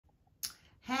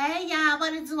Hey y'all,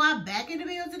 what it do? I'm back in the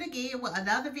building again with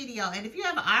another video. And if you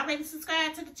haven't already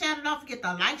subscribed to the channel, don't forget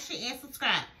to like, share, and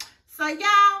subscribe. So y'all,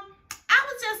 I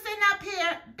was just sitting up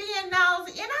here being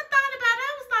nosy, and I thought about it.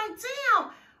 I was like,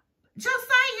 damn,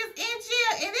 Josiah's in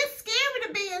jail, and it's scary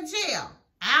to be in jail.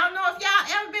 I don't know if y'all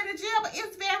ever been in jail, but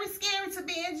it's very scary to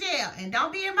be in jail. And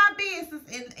don't be in my business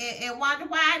and wonder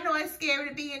why I know it's scary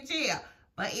to be in jail.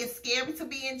 But it's scary to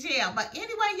be in jail. But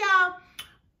anyway, y'all,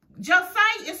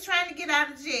 Josiah is trying to get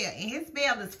out of jail, and his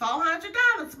bail is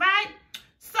 $400, right?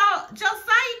 So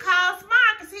Josiah calls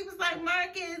Marcus. He was like,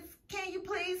 Marcus, can you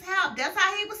please help? That's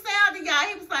how he was sounding, y'all.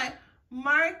 He was like,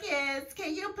 Marcus,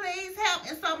 can you please help?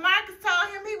 And so Marcus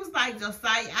told him, he was like,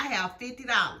 Josiah, I have $50.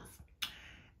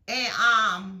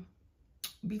 And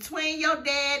between your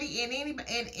daddy and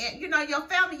anybody and you know your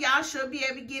family, y'all should be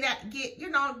able to get you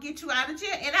out of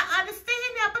jail. And I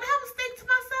understand that, but I was thinking to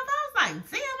myself, I was like,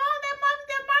 damn, all that money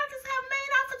that Marcus have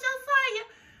made off of Josiah.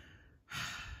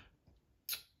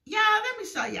 Y'all, let me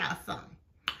show y'all something.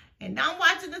 And I'm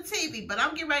watching the TV, but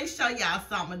I'm getting ready to show y'all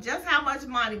something. Just how much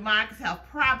money Marcus have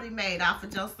probably made off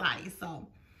of Josiah. So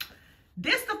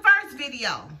this the first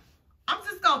video. I'm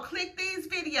just gonna click these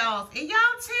videos and y'all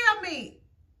tell me,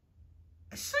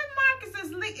 should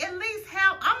Marcus at least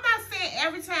help? I'm not saying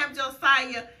every time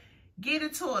Josiah get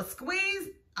into a squeeze,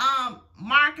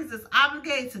 Marcus is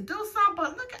obligated to do something,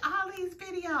 but look at all these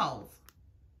videos.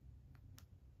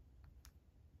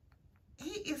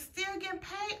 He is still getting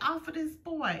paid off of this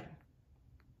boy.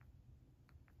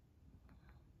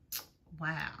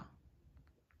 Wow.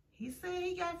 He said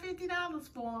he got $50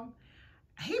 for him.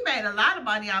 He made a lot of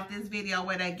money off this video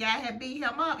where that guy had beat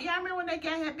him up. Y'all remember when that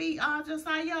guy had beat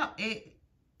Josiah up?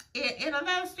 In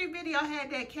another street video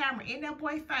had that camera in that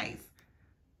boy's face.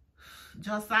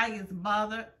 Josiah's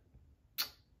mother.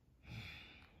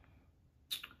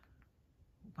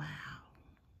 Wow.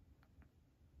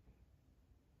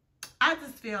 I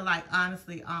just feel like,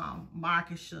 honestly,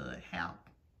 Marcus should help.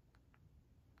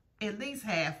 At least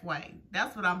halfway.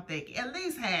 That's what I'm thinking. At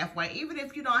least halfway. Even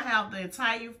if you don't have the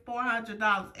entire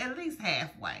 $400, at least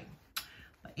halfway.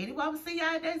 But anyway, we'll see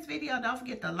y'all in this video. Don't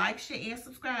forget to like, share, and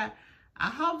subscribe. I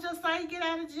hope Josiah get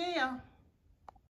out of jail.